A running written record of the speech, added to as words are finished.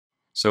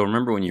So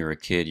remember when you were a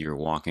kid, you were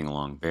walking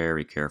along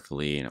very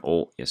carefully and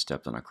you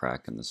stepped on a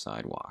crack in the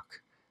sidewalk.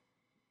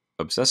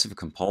 Obsessive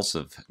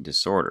compulsive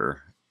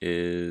disorder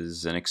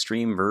is an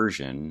extreme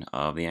version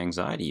of the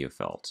anxiety you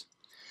felt.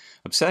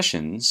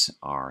 Obsessions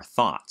are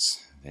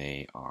thoughts.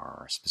 They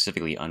are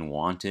specifically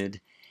unwanted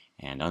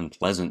and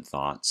unpleasant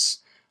thoughts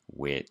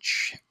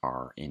which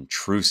are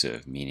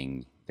intrusive,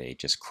 meaning they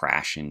just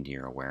crash into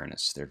your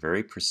awareness. They're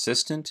very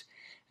persistent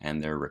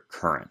and they're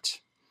recurrent.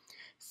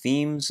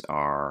 Themes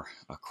are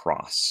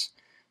across.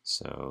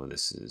 So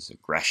this is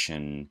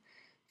aggression,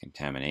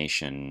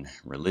 contamination,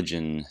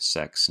 religion,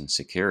 sex, and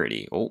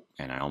security. Oh,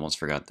 and I almost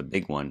forgot the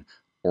big one,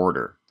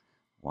 order.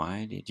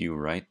 Why did you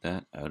write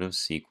that out of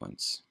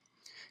sequence?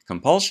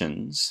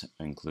 Compulsions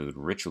include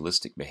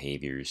ritualistic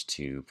behaviors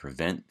to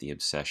prevent the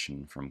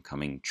obsession from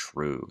coming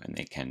true, and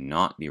they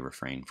cannot be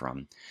refrained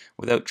from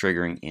without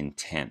triggering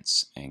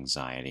intense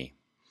anxiety.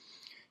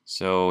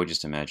 So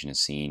just imagine a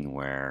scene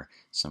where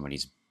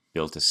somebody's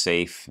built a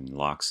safe and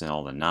locks in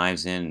all the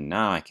knives in.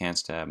 No, I can't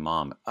stab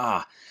mom.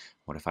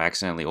 What if I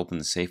accidentally open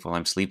the safe while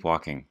I'm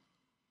sleepwalking?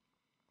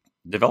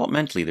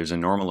 Developmentally, there's a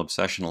normal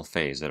obsessional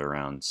phase at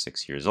around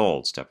 6 years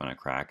old. Step on a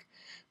crack,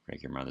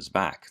 break your mother's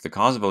back. The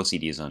cause of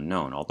OCD is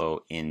unknown,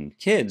 although in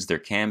kids there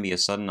can be a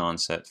sudden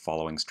onset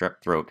following strep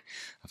throat,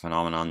 a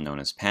phenomenon known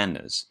as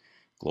pandas.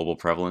 Global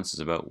prevalence is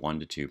about 1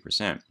 to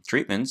 2%.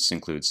 Treatments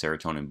include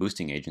serotonin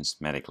boosting agents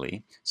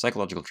medically.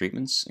 Psychological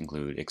treatments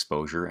include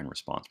exposure and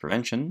response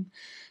prevention.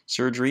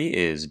 Surgery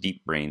is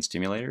deep brain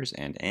stimulators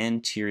and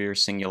anterior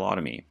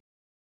cingulotomy.